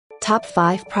Top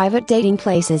 5 Private Dating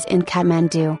Places in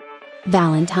Kathmandu.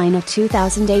 Valentine of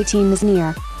 2018 is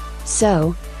near.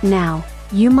 So, now,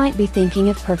 you might be thinking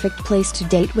of perfect place to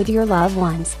date with your loved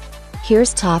ones.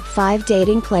 Here's top 5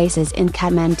 dating places in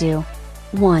Kathmandu.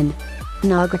 1.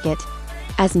 Nagarkot.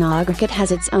 As Nagarkot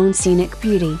has its own scenic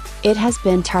beauty, it has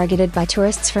been targeted by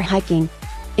tourists for hiking.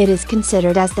 It is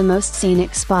considered as the most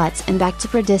scenic spots in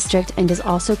Bhaktapur district and is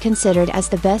also considered as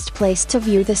the best place to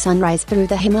view the sunrise through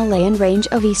the Himalayan range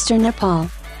of eastern Nepal.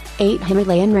 8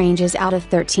 Himalayan ranges out of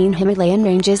 13 Himalayan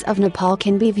ranges of Nepal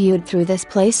can be viewed through this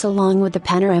place along with the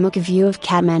panoramic view of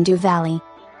Kathmandu Valley.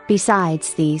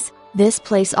 Besides these, this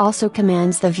place also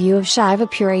commands the view of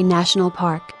Shivapuri National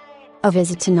Park. A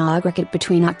visit to Nagarkot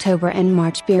between October and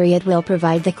March period will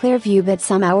provide the clear view, but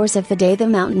some hours of the day the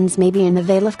mountains may be in the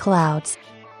veil of clouds.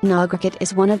 Nagarkot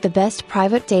is one of the best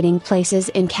private dating places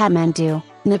in Kathmandu,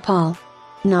 Nepal.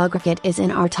 Nagarkot is in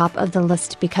our top of the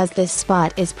list because this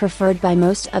spot is preferred by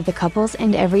most of the couples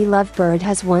and every lovebird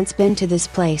has once been to this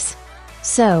place.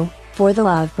 So, for the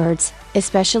lovebirds,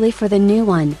 especially for the new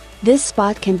one, this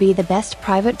spot can be the best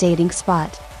private dating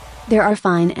spot. There are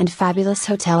fine and fabulous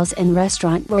hotels and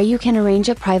restaurant where you can arrange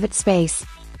a private space.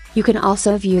 You can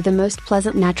also view the most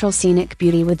pleasant natural scenic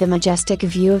beauty with the majestic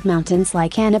view of mountains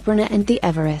like Annapurna and the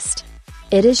Everest.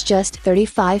 It is just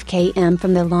 35 km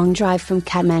from the long drive from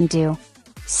Kathmandu.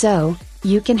 So,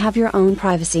 you can have your own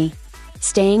privacy.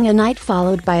 Staying a night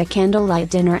followed by a candlelight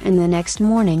dinner and the next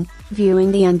morning,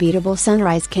 viewing the unbeatable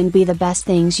sunrise can be the best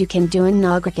things you can do in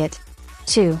Nagarkot.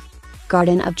 2.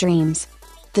 Garden of Dreams.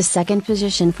 The second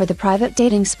position for the private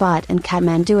dating spot in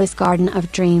Kathmandu is Garden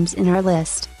of Dreams in our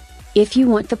list. If you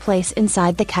want the place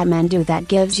inside the Kathmandu that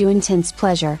gives you intense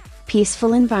pleasure,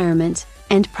 peaceful environment,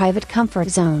 and private comfort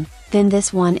zone, then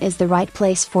this one is the right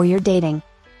place for your dating.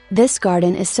 This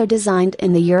garden is so designed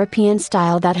in the European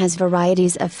style that has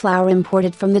varieties of flower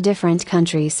imported from the different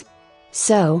countries.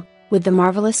 So, with the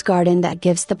marvelous garden that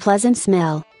gives the pleasant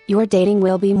smell, your dating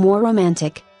will be more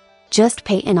romantic. Just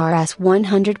pay Rs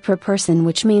 100 per person,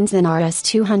 which means Rs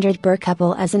 200 per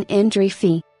couple as an entry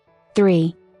fee.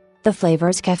 3. The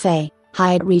Flavors Cafe,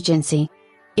 Hyatt Regency.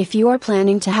 If you are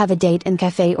planning to have a date in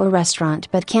cafe or restaurant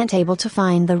but can't able to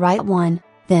find the right one,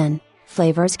 then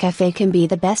Flavors Cafe can be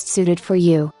the best suited for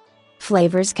you.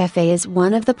 Flavors Cafe is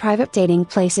one of the private dating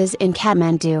places in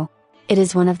Kathmandu. It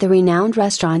is one of the renowned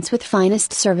restaurants with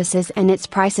finest services and its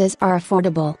prices are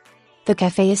affordable. The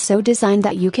cafe is so designed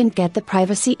that you can get the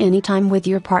privacy anytime with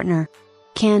your partner.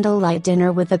 Candlelight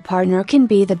dinner with a partner can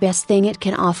be the best thing it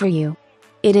can offer you.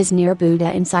 It is near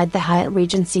Buddha inside the Hyatt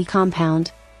Regency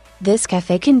compound. This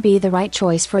cafe can be the right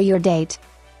choice for your date.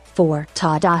 4.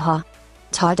 Tadaha.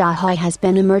 Tadaha has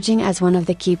been emerging as one of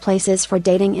the key places for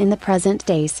dating in the present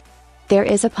days. There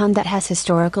is a pond that has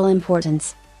historical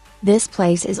importance. This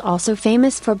place is also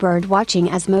famous for bird watching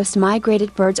as most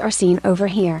migrated birds are seen over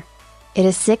here. It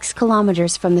is 6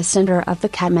 kilometers from the center of the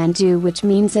Kathmandu, which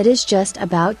means it is just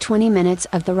about 20 minutes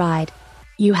of the ride.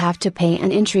 You have to pay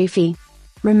an entry fee.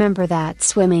 Remember that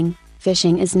swimming,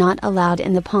 fishing is not allowed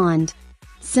in the pond.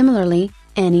 Similarly,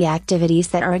 any activities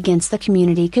that are against the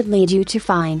community could lead you to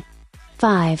fine.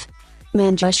 5.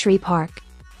 Manjushri Park.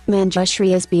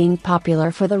 Manjushri is being popular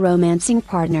for the romancing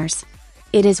partners.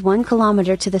 It is 1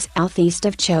 kilometer to the southeast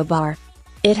of Chobar.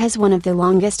 It has one of the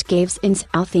longest caves in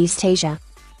Southeast Asia.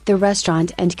 The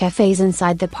restaurant and cafes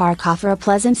inside the park offer a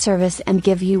pleasant service and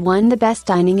give you one of the best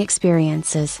dining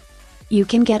experiences. You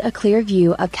can get a clear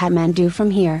view of Kathmandu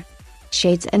from here.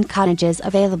 Shades and cottages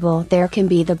available there can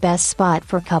be the best spot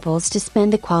for couples to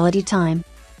spend a quality time.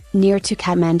 Near to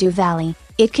Kathmandu Valley,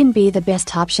 it can be the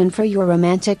best option for your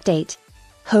romantic date.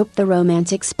 Hope the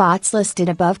romantic spots listed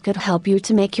above could help you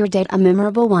to make your date a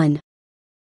memorable one.